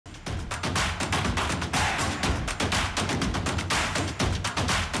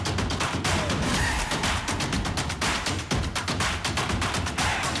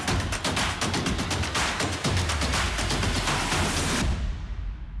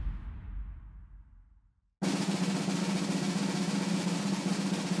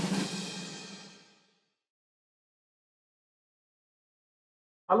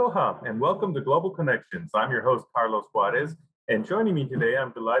Aloha and welcome to Global Connections. I'm your host, Carlos Juarez, and joining me today,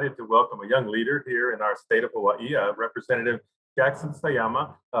 I'm delighted to welcome a young leader here in our state of Hawaii, Representative Jackson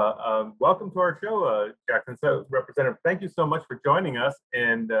Sayama. Welcome to our show, Jackson. So, Representative, thank you so much for joining us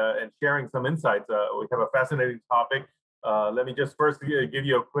and sharing some insights. We have a fascinating topic. Let me just first give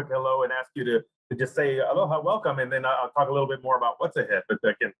you a quick hello and ask you to just say aloha, welcome, and then I'll talk a little bit more about what's ahead. But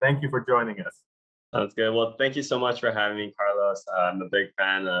again, thank you for joining us. Sounds good. Well, thank you so much for having me, Carlos. I'm a big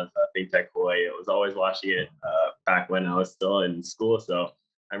fan of ThinkTech Hawaii. I was always watching it back when I was still in school. So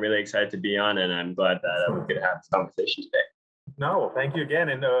I'm really excited to be on, and I'm glad that we could have this conversation today. No, well, thank you again.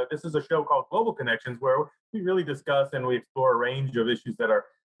 And this is a show called Global Connections, where we really discuss and we explore a range of issues that are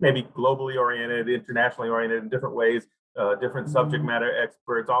maybe globally oriented, internationally oriented in different ways, different subject matter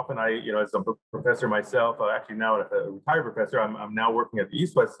experts. Often as a professor myself, actually now a retired professor, I'm now working at the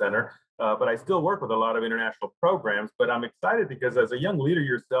East-West Center, but I still work with a lot of international programs. But I'm excited because as a young leader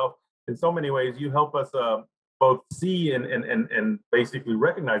yourself, in so many ways, you help us both see and basically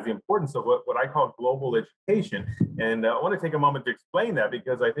recognize the importance of what I call global education. And I want to take a moment to explain that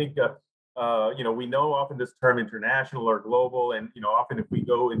because I think, we know often this term international or global, and, often if we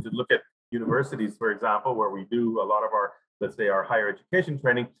go into look at universities, for example, where we do a lot of our, let's say, our higher education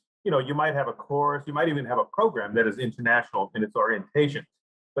training, you might have a course, you might even have a program that is international in its orientation.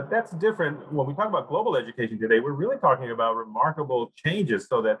 But that's different. When we talk about global education today, we're really talking about remarkable changes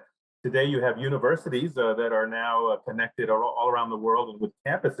so that today you have universities that are now connected all around the world and with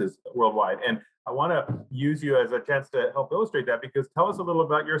campuses worldwide. And I want to use you as a chance to help illustrate that because tell us a little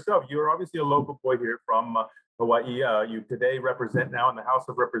about yourself. You're obviously a local boy here from Hawaii. You today represent now in the House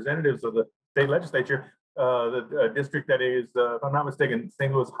of Representatives of the state legislature, the district that is, if I'm not mistaken,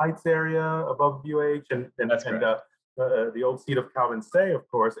 St. Louis Heights area above UH and the old seat of Calvin Say, of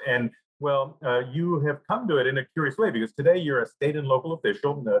course. And well, you have come to it in a curious way because today you're a state and local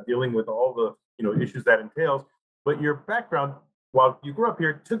official dealing with all the issues that entails. But your background, while you grew up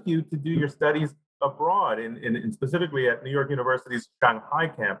here, took you to do your studies abroad, in specifically at New York University's Shanghai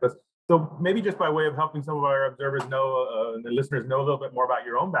campus. So maybe just by way of helping some of our observers know, and the listeners know a little bit more about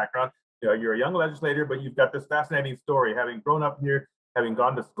your own background. You're a young legislator, but you've got this fascinating story, having grown up here, having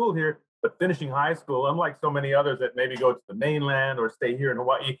gone to school here, but finishing high school, unlike so many others that maybe go to the mainland or stay here in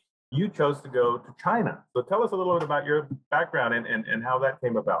Hawaii. You chose to go to China. So tell us a little bit about your background and how that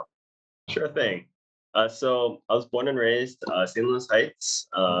came about. Sure thing. So I was born and raised St. Louis Heights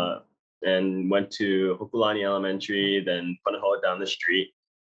and went to Hokulani Elementary, then Punahou down the street.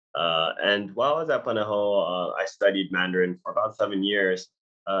 And while I was at Punahou, I studied Mandarin for about 7 years,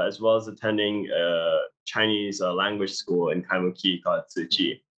 as well as attending Chinese language school in Kaimuki called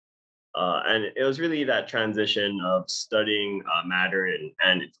Tsuchi. And it was really that transition of studying Mandarin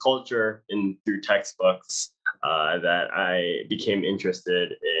and its culture through textbooks that I became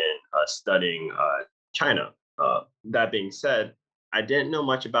interested in studying China. That being said, I didn't know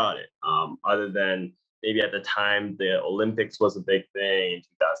much about it, other than maybe at the time the Olympics was a big thing in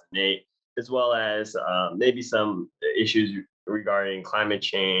 2008, as well as maybe some issues regarding climate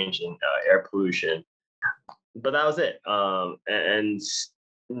change and air pollution. But that was it. And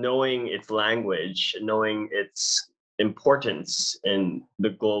knowing its language, knowing its importance in the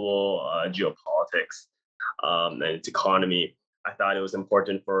global geopolitics and its economy, I thought it was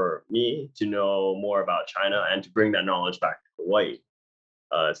important for me to know more about China and to bring that knowledge back to Hawaii.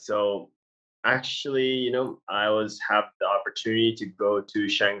 So actually, I have the opportunity to go to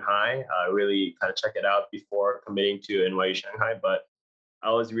Shanghai, really kind of check it out before committing to NYU Shanghai. But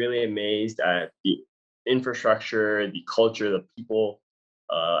I was really amazed at the infrastructure, the culture, the people,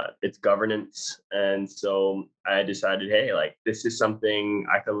 its governance. And so I decided, hey, like this is something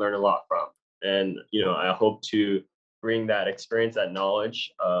I could learn a lot from. And, I hope to bring that experience, that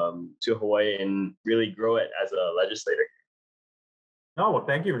knowledge to Hawaii and really grow it as a legislator. No, well,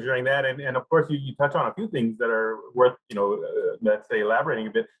 thank you for sharing that. And of course, you touch on a few things that are worth, let's say, elaborating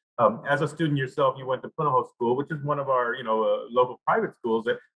a bit. As a student yourself, you went to Punahou School, which is one of our, local private schools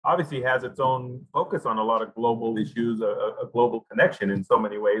that obviously has its own focus on a lot of global issues, a global connection in so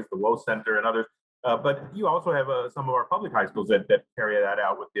many ways, the Woe Center and others. But you also have some of our public high schools that carry that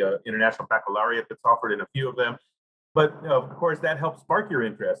out with the International Baccalaureate that's offered in a few of them. But of course, that helps spark your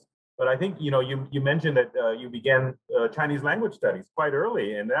interest. But I think you mentioned that you began Chinese language studies quite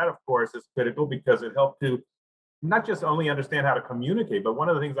early, and that of course is critical because it helped to not just only understand how to communicate, but one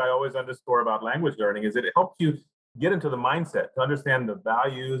of the things I always underscore about language learning is that it helps you get into the mindset to understand the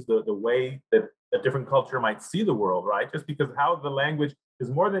values, the way that a different culture might see the world, right? Just because how the language is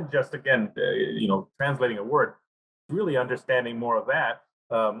more than just again, translating a word, really understanding more of that.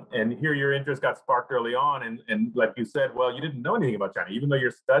 And here your interest got sparked early on. And like you said, well, you didn't know anything about China, even though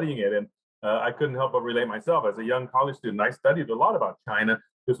you're studying it. And I couldn't help but relate myself. As a young college student, I studied a lot about China.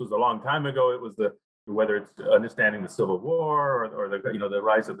 This was a long time ago. It was whether it's understanding the Civil War or the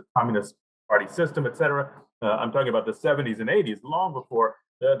rise of the Communist Party system, et cetera. I'm talking about the 70s and 80s, long before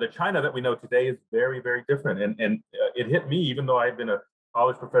the China that we know today is very, very different. And it hit me, even though I had been a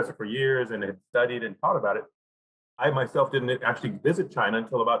college professor for years and had studied and taught about it. I myself didn't actually visit China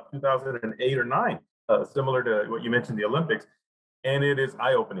until about 2008 or 9, similar to what you mentioned, the Olympics. And it is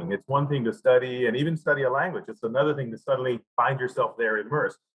eye-opening. It's one thing to study and even study a language. It's another thing to suddenly find yourself there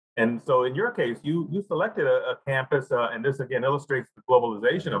immersed. And so in your case, you selected a campus, and this again illustrates the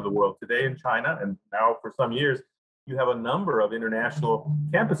globalization of the world today in China. And now for some years, you have a number of international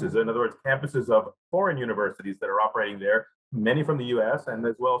campuses. In other words, campuses of foreign universities that are operating there, many from the US and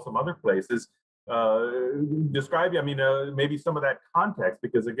as well as some other places. Describe, maybe some of that context,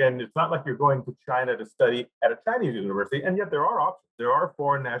 because again, it's not like you're going to China to study at a Chinese university, and yet there are options. There are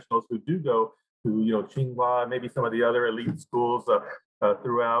foreign nationals who do go to, Tsinghua, maybe some of the other elite schools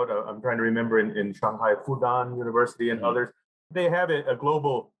throughout. I'm trying to remember in Shanghai, Fudan University and others. They have a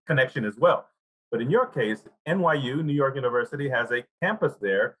global connection as well. But in your case, NYU, New York University, has a campus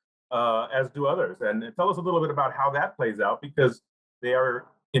there, as do others. And tell us a little bit about how that plays out, because they are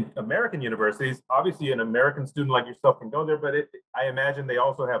in American universities. Obviously, an American student like yourself can go there, but I imagine they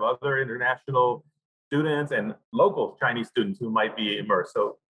also have other international students and local Chinese students who might be immersed.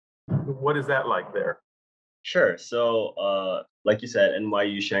 So what is that like there? Sure. So, like you said,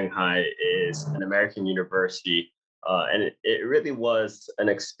 NYU Shanghai is an American university, and it really was an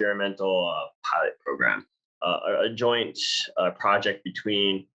experimental pilot program, a joint project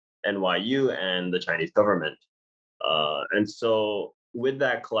between NYU and the Chinese government. And so, with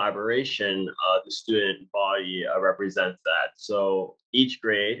that collaboration, the student body represents that. So, each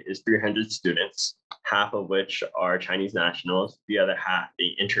grade is 300 students, half of which are Chinese nationals, the other half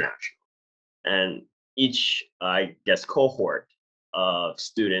being international. And each, I guess, cohort of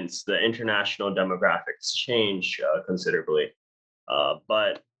students, the international demographics change considerably.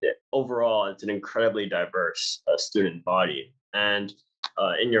 But overall, it's an incredibly diverse student body. And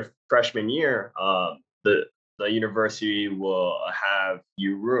in your freshman year, the university will have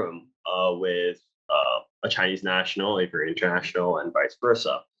you room with a Chinese national if you're international, and vice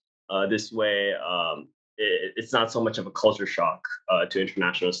versa. This way, it's not so much of a culture shock to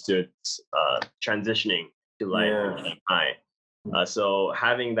international students transitioning to life in Shanghai. So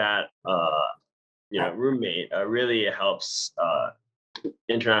having that roommate really helps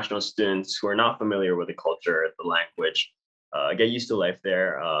international students who are not familiar with the culture, the language, get used to life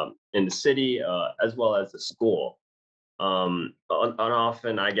there in the city as well as the school. And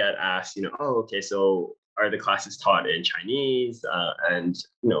often I get asked, oh, okay, so are the classes taught in Chinese? And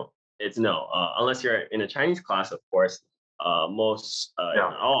it's no, unless you're in a Chinese class, of course. Most, if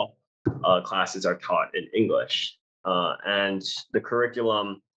not all, classes are taught in English, and the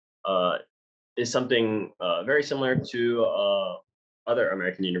curriculum is something very similar to other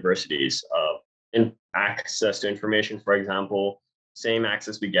American universities. In access to information, for example, same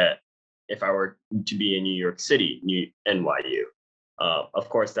access we get if I were to be in New York City, NYU. Of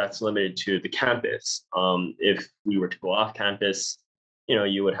course, that's limited to the campus. If we were to go off campus,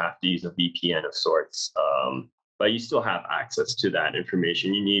 you would have to use a VPN of sorts. But you still have access to that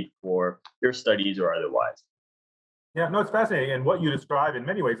information you need for your studies or otherwise. Yeah, no, it's fascinating. And what you describe in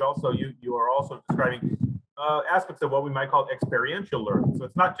many ways also, you are also describing aspects of what we might call experiential learning. So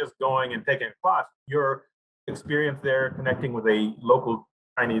it's not just going and taking a class. Your experience there, connecting with a local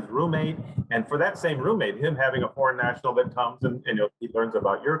Chinese roommate, and for that same roommate, him having a foreign national that comes and he learns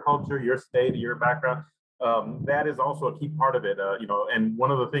about your culture, your state, your background. That is also a key part of it. And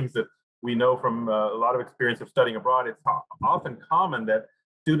one of the things that we know from a lot of experience of studying abroad, it's often common that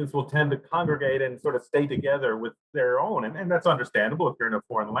students will tend to congregate and sort of stay together with their own. And that's understandable if you're in a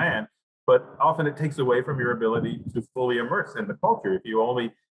foreign land, but often it takes away from your ability to fully immerse in the culture. If you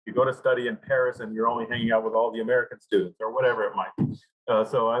go to study in Paris and you're only hanging out with all the American students or whatever it might be.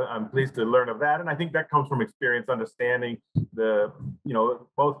 So I'm pleased to learn of that. And I think that comes from experience, understanding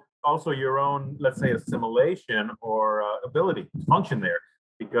both also your own, let's say, assimilation or ability to function there,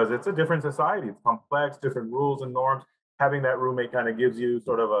 because it's a different society. It's complex, different rules and norms. Having that roommate kind of gives you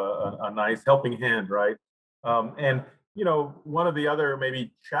sort of a nice helping hand, right? And one of the other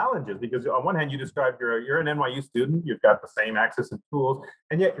maybe challenges, because on one hand you described you're an NYU student, you've got the same access and tools,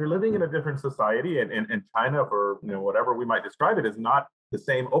 and yet you're living in a different society, and China, for whatever we might describe it, is not the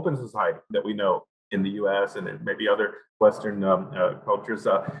same open society that we know in the U.S. and maybe other Western cultures.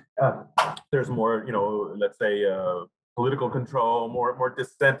 There's more, let's say, political control, more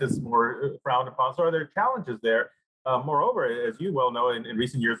dissent is more frowned upon. So are there challenges there? Moreover, as you well know, in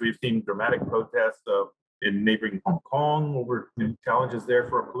recent years, we've seen dramatic protests in neighboring Hong Kong over challenges there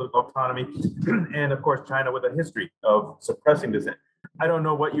for political autonomy. And of course, China with a history of suppressing dissent. I don't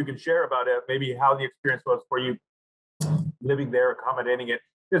know what you can share about it, maybe how the experience was for you living there, accommodating it,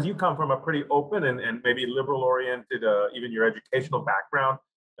 because you come from a pretty open and maybe liberal oriented, even your educational background,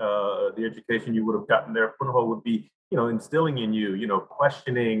 the education you would have gotten there, Punho would be, instilling in you,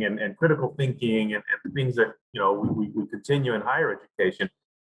 questioning and critical thinking and things that, we continue in higher education.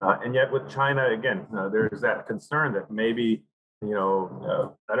 And yet with China, again, there's that concern that maybe, I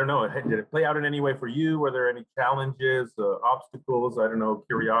don't know, did it play out in any way for you? Were there any challenges, obstacles, I don't know,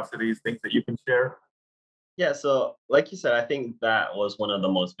 curiosities, things that you can share? Yeah, so like you said, I think that was one of the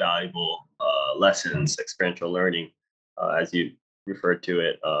most valuable lessons, experiential learning, as you referred to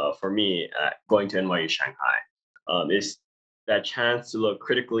it, for me at going to NYU Shanghai, is that chance to look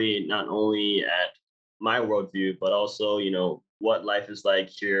critically not only at my worldview, but also, what life is like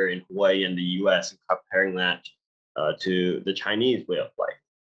here in Hawaii and the US, and comparing that to the Chinese way of life.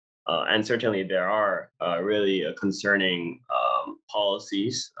 And certainly there are really concerning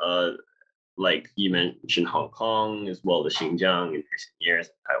policies like you mentioned Hong Kong as well as Xinjiang in recent years,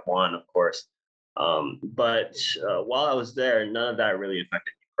 Taiwan, of course. But while I was there, none of that really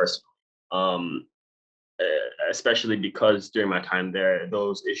affected me personally, especially because during my time there,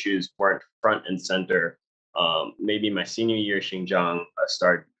 those issues weren't front and center. Maybe my senior year, Xinjiang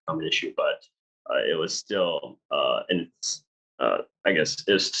started to become an issue, but it was still in its, I guess,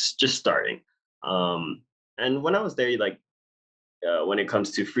 it's just starting. And when I was there, like when it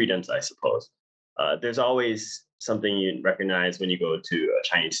comes to freedoms, I suppose. There's always something you recognize when you go to a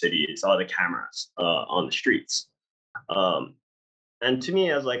Chinese city. It's all the cameras on the streets. Um, and to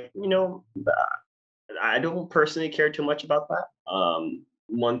me, I was like, I don't personally care too much about that.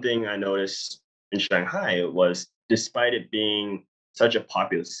 One thing I noticed in Shanghai was despite it being such a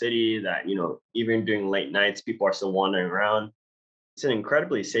populous city that, even during late nights, people are still wandering around. It's an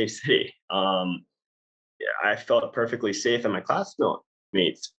incredibly safe city. I felt perfectly safe, and my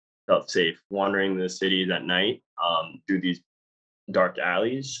classmates felt safe wandering the cities at night through these dark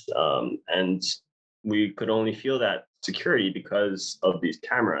alleys. And we could only feel that security because of these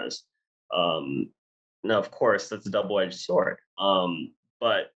cameras. Um, Now, of course, that's a double edged sword,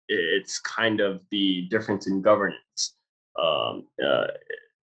 but it's kind of the difference in governance. Um, uh,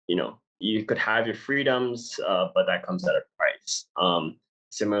 you could have your freedoms, but that comes at a price.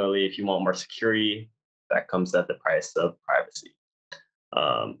 Similarly, if you want more security, that comes at the price of privacy.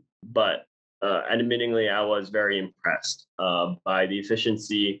 But admittingly, I was very impressed by the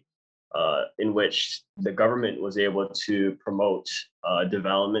efficiency in which the government was able to promote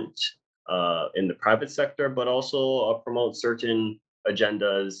development in the private sector, but also promote certain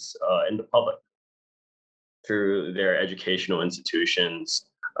agendas in the public through their educational institutions,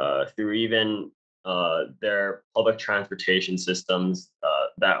 through even their public transportation systems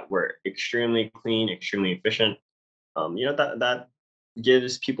that were extremely clean, extremely efficient. That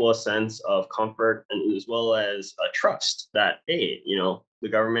gives people a sense of comfort and as well as a trust that hey, the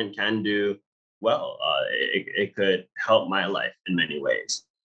government can do well. It could help my life in many ways.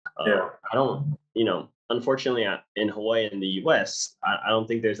 Yeah. I don't, unfortunately, in Hawaii and the U.S., I don't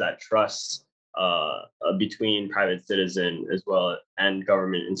think there's that trust between private citizen as well and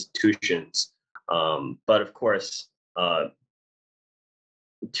government institutions. But of course,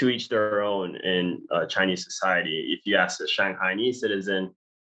 to each their own in Chinese society. If you ask a Shanghainese citizen,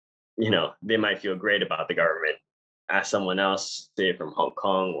 they might feel great about the government. Ask someone else, say from Hong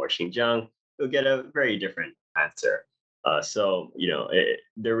Kong or Xinjiang, you'll get a very different answer. So,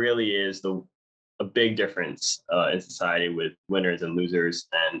 there really is a big difference in society with winners and losers,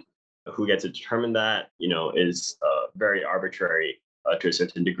 and who gets to determine that, is very arbitrary to a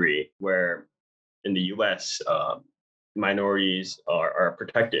certain degree. Where in the U.S., minorities are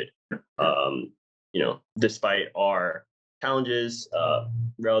protected. Despite our challenges,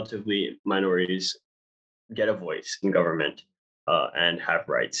 relatively minorities get a voice in government and have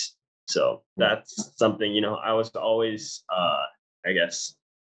rights. So that's something, I was always, I guess,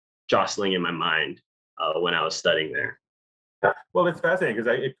 jostling in my mind when I was studying there. Well, it's fascinating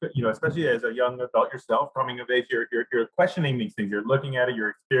because especially as a young adult yourself, coming of age, you're questioning these things. You're looking at it, you're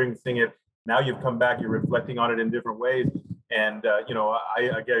experiencing it. Now you've come back, you're reflecting on it in different ways. And I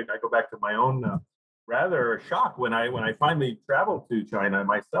go back to my own rather shock when I finally traveled to China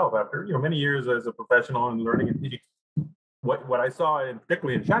myself after many years as a professional and learning and teaching. What I saw,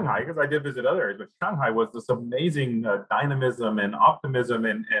 particularly in Shanghai, because I did visit other areas, but Shanghai was this amazing dynamism and optimism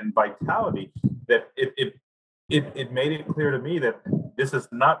and vitality that it it made it clear to me that this is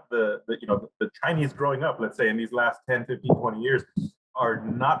not the Chinese growing up, let's say in these last 10, 15, 20 years, are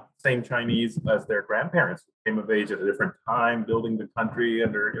not the same Chinese as their grandparents who came of age at a different time, building the country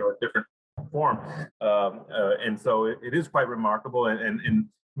under a different form. And so it is quite remarkable. And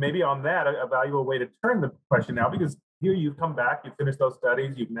maybe on that, a valuable way to turn the question now, because here you've come back, you've finished those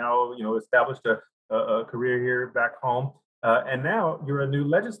studies, you've now established a career here back home. And now you're a new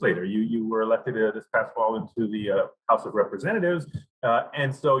legislator. You were elected this past fall into the House of Representatives.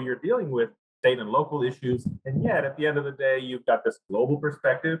 And so you're dealing with state and local issues. And yet, at the end of the day, you've got this global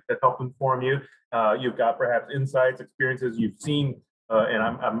perspective that helps inform you. You've got perhaps insights, experiences you've seen. And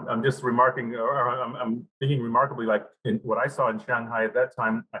I'm just remarking, or I'm thinking remarkably, like in what I saw in Shanghai at that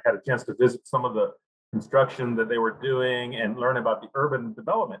time, I had a chance to visit some of the construction that they were doing and learn about the urban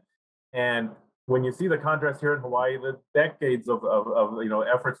development. And when you see the contrast here in Hawaii, the decades of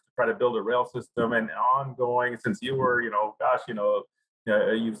efforts to try to build a rail system and ongoing since you were,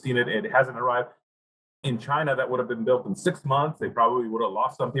 you've seen it, it hasn't arrived. In China, that would have been built in 6 months. They probably would have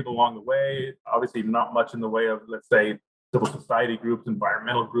lost some people along the way. Obviously, not much in the way of, let's say, civil society groups,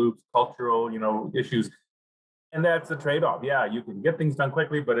 environmental groups, cultural, issues. And that's a trade-off. Yeah, you can get things done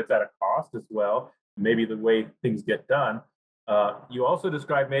quickly, but it's at a cost as well. Maybe the way things get done. You also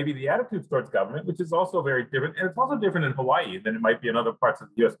describe maybe the attitudes towards government, which is also very different. And it's also different in Hawaii than it might be in other parts of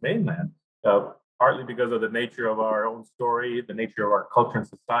the US mainland, partly because of the nature of our own story, the nature of our culture and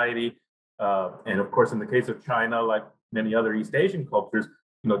society. And of course, in the case of China, like many other East Asian cultures,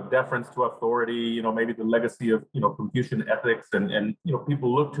 deference to authority, maybe the legacy of, Confucian ethics and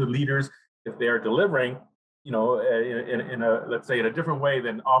people look to leaders if they are delivering, in a, let's say, in a different way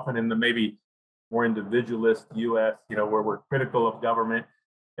than often in the maybe more individualist US, where we're critical of government,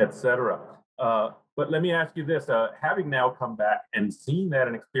 et cetera. But let me ask you this, having now come back and seen that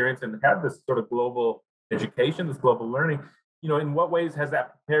and experience and had this sort of global education, this global learning, in what ways has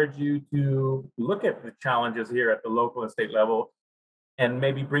that prepared you to look at the challenges here at the local and state level and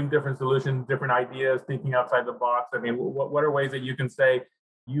maybe bring different solutions, different ideas, thinking outside the box? I mean, what are ways that you can say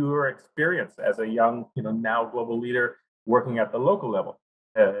your experience as a young, now global leader working at the local level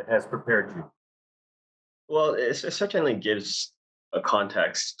has prepared you? Well, it certainly gives a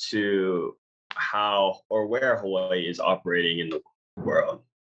context to how or where Hawaii is operating in the world.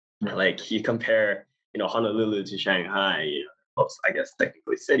 Like you compare, Honolulu to Shanghai, both, I guess,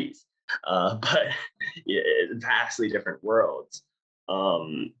 technically cities, but yeah, vastly different worlds.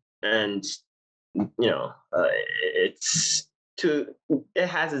 And it's it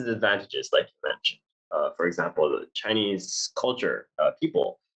has its advantages, like you mentioned. For example, the Chinese culture,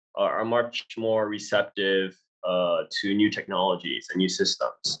 people are much more receptive to new technologies and new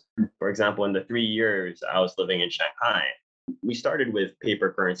systems. For example, in the 3 years I was living in Shanghai, we started with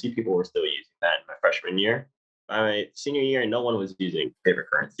paper currency. People were still using that in my freshman year. My senior year, no one was using paper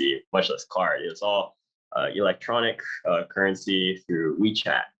currency, much less card. It was all electronic currency through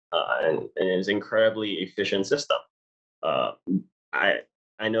WeChat, and it was an incredibly efficient system. Uh,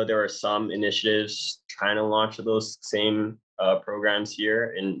 I know there are some initiatives trying to launch those same programs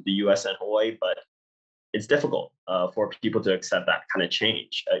here in the U.S. and Hawaii, but it's difficult for people to accept that kind of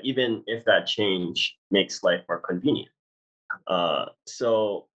change, even if that change makes life more convenient.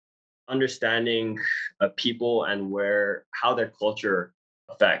 So understanding people and how their culture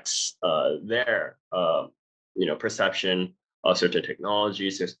affects their perception of certain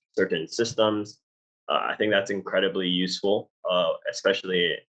technologies, certain systems. I think that's incredibly useful,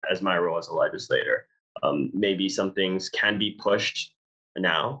 especially as my role as a legislator. Maybe some things can be pushed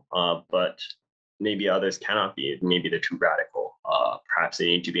now, but maybe others cannot be. Maybe they're too radical. Perhaps they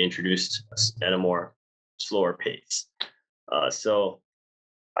need to be introduced at a more slower pace. So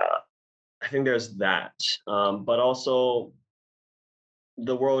I think there's that. But also,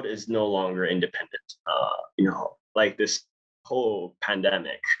 the world is no longer independent. Like this whole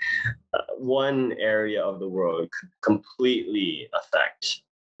pandemic, one area of the world could completely affect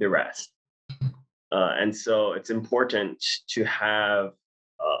the rest. And so it's important to have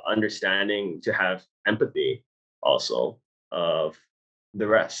understanding, to have empathy also of the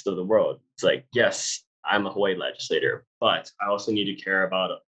rest of the world. It's like, yes, I'm a Hawaii legislator, but I also need to care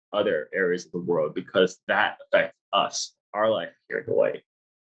about other areas of the world because that affects us, our life here in Hawaii.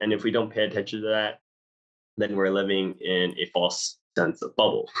 And if we don't pay attention to that, then we're living in a false sense of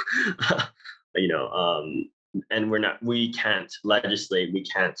bubble. And we can't legislate, we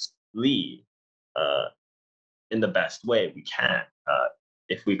can't lead in the best way we can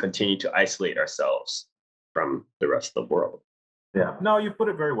if we continue to isolate ourselves from the rest of the world. Yeah, no, you put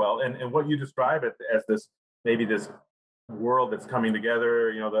it very well. And what you describe it as this, maybe this world that's coming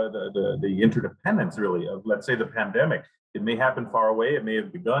together, the interdependence really of, let's say, the pandemic. It may happen far away. It may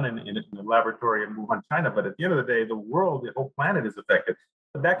have begun in a laboratory in Wuhan, China, but at the end of the day, the world, the whole planet is affected.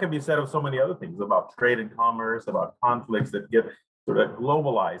 But that can be said of so many other things, about trade and commerce, about conflicts that get sort of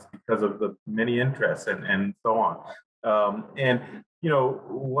globalized because of the many interests and so on. And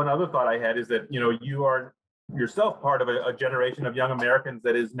one other thought I had is that you are yourself part of a generation of young Americans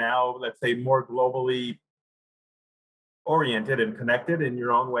that is now, let's say, more globally oriented and connected in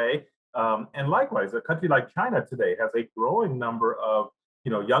your own way. And likewise, a country like China today has a growing number of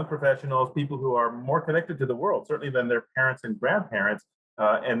young professionals, people who are more connected to the world, certainly than their parents and grandparents,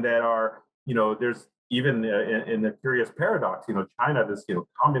 and that are there's even in the curious paradox, China, this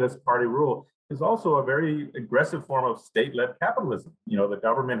communist party rule is also a very aggressive form of state-led capitalism. The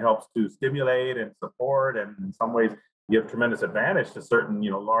government helps to stimulate and support, and in some ways give tremendous advantage to certain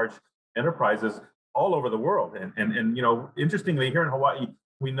large enterprises all over the world. And interestingly, here in Hawaii,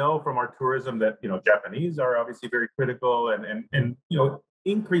 we know from our tourism that Japanese are obviously very critical, and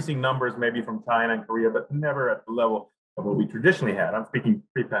increasing numbers maybe from China and Korea, but never at the level of what we traditionally had. I'm speaking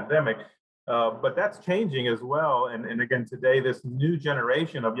pre-pandemic, but that's changing as well. And again, today, this new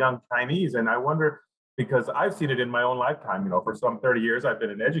generation of young Chinese, and I wonder, because I've seen it in my own lifetime, for some 30 years, I've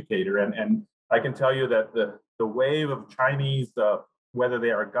been an educator, and I can tell you that the wave of Chinese, whether they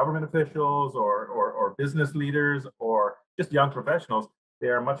are government officials or business leaders or just young professionals, they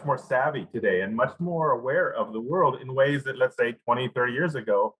are much more savvy today and much more aware of the world in ways that, let's say, 20, 30 years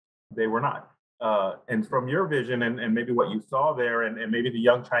ago, they were not. And from your vision and maybe what you saw there, and maybe the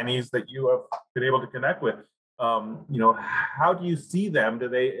young Chinese that you have been able to connect with, how do you see them? Do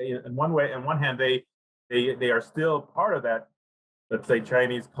they, in one hand, they are still part of that, let's say,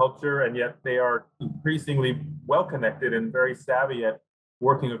 Chinese culture, and yet they are increasingly well connected and very savvy at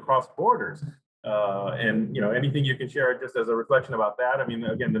working across borders. And anything you can share just as a reflection about that. I mean,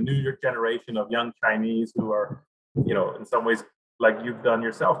 again, the new generation of young Chinese who are, in some ways, like you've done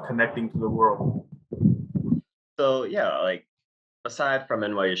yourself, connecting to the world. So yeah, like aside from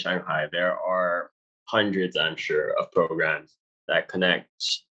NYU Shanghai, there are hundreds, I'm sure, of programs that connect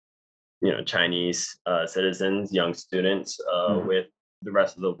Chinese citizens, young students with the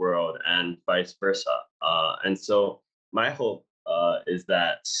rest of the world, and vice versa. And so my hope is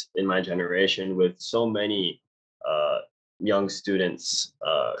that in my generation, with so many young students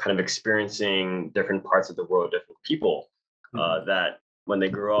kind of experiencing different parts of the world, different people, that when they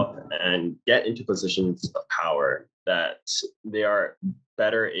grow up and get into positions of power, that they are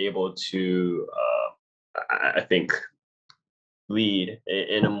better able to, I think, lead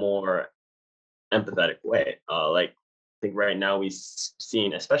in a more empathetic way. Like I think right now we've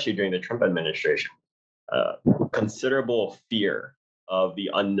seen, especially during the Trump administration, considerable fear of the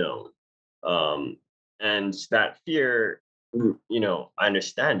unknown. And that fear, I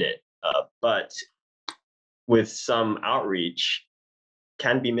understand it, but with some outreach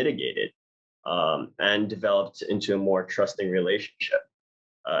can be mitigated and developed into a more trusting relationship.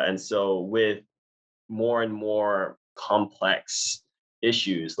 And so with more and more complex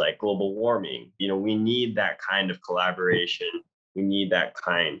issues like global warming, we need that kind of collaboration. We need that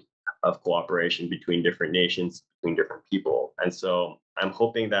kind of cooperation between different nations, between different people. And so I'm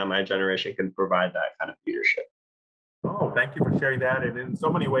hoping that my generation can provide that kind of leadership. Oh, thank you for sharing that. And in so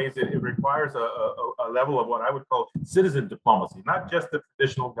many ways, it requires a level of what I would call citizen diplomacy, not just the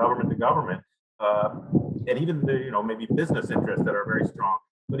traditional government to government, and even the maybe business interests that are very strong,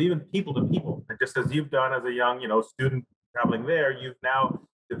 but even people to people. And just as you've done as a young student traveling there, you've now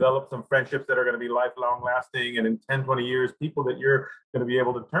developed some friendships that are going to be lifelong lasting, and in 10, 20 years, people that you're going to be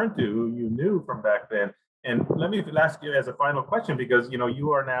able to turn to who you knew from back then. And let me ask you as a final question, because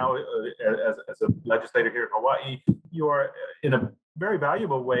you are now as a legislator here in Hawaii, you are in a very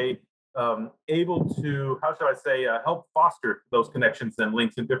valuable way able to, how should I say, help foster those connections and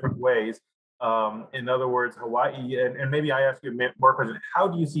links in different ways. In other words, Hawaii, and maybe I ask you more question, how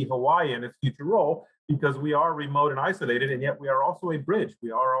do you see Hawaii in its future role? Because we are remote and isolated, and yet we are also a bridge.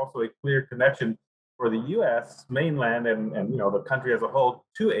 We are also a clear connection for the U.S. mainland and the country as a whole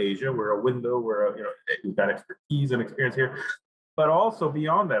to Asia. We're a window. We've got expertise and experience here, but also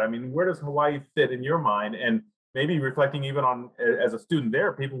beyond that. I mean, where does Hawaii fit in your mind? And maybe reflecting even on as a student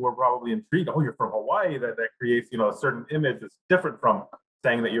there, people were probably intrigued. Oh, you're from Hawaii. That creates a certain image that's different from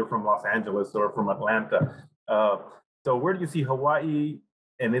saying that you're from Los Angeles or from Atlanta. So where do you see Hawaii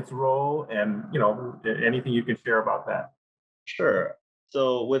and its role, and anything you can share about that? Sure.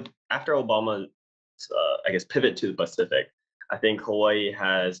 So after Obama, I guess, pivot to the Pacific, I think Hawaii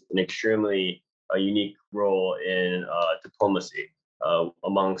has an extremely unique role in diplomacy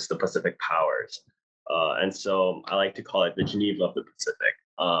amongst the Pacific powers. And so I like to call it the Geneva of the Pacific.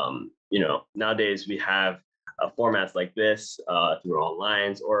 Nowadays we have formats like this through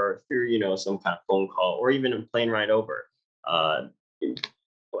online or through, some kind of phone call or even a plane ride over. Uh,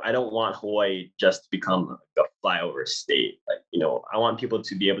 I don't want Hawaii just to become a flyover state. I want people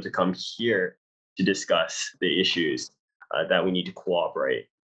to be able to come here to discuss the issues that we need to cooperate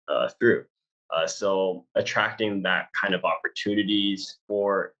through. So attracting that kind of opportunities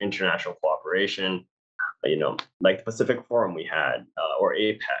for international cooperation, like the Pacific Forum we had or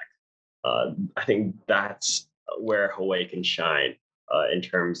APEC, I think that's where Hawaii can shine in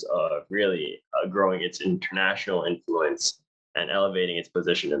terms of really growing its international influence and elevating its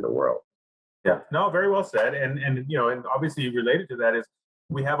position in the world. Yeah, no, very well said. And obviously related to that is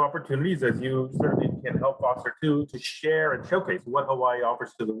we have opportunities, as you certainly can help foster too, to share and showcase what Hawaii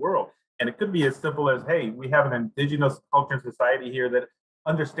offers to the world. And it could be as simple as, hey, we have an indigenous culture and society here that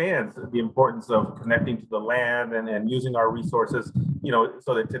understands the importance of connecting to the land and using our resources,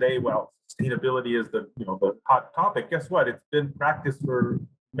 so that today, while sustainability is the hot topic, guess what? It's been practiced for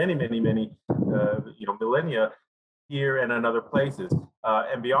many, many, many, millennia here and in other places.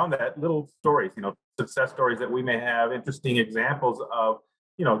 And beyond that, little stories, success stories that we may have, interesting examples of,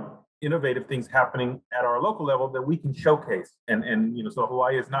 innovative things happening at our local level that we can showcase. So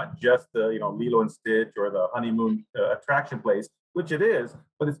Hawaii is not just the, Lilo and Stitch or the honeymoon attraction place, which it is,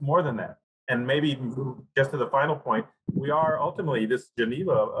 but it's more than that. And maybe just to the final point, we are ultimately this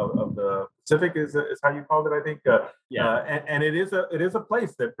Geneva of the Pacific is how you called it, I think. And it is a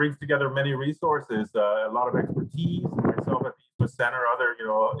place that brings together many resources, a lot of expertise. Myself at the East Center, other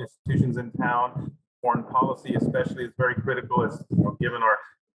institutions in town, foreign policy especially is very critical, as given our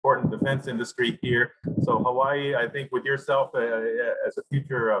important defense industry here. So Hawaii, I think, with yourself as a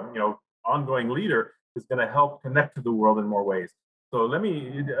future ongoing leader, is going to help connect to the world in more ways. So let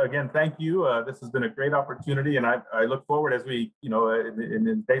me again thank you. This has been a great opportunity, and I look forward as we, in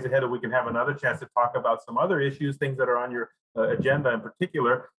the days ahead, we can have another chance to talk about some other issues, things that are on your agenda in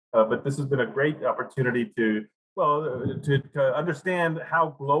particular. But this has been a great opportunity to understand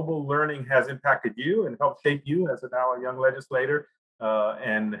how global learning has impacted you and helped shape you as now a young legislator,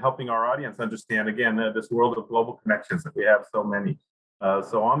 and helping our audience understand again this world of global connections that we have so many.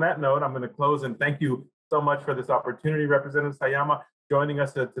 So on that note, I'm going to close and thank you so much for this opportunity, Representative Sayama, joining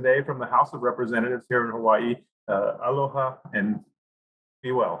us today from the House of Representatives here in Hawaii. Aloha and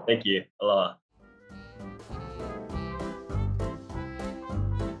be well. Thank you. Aloha.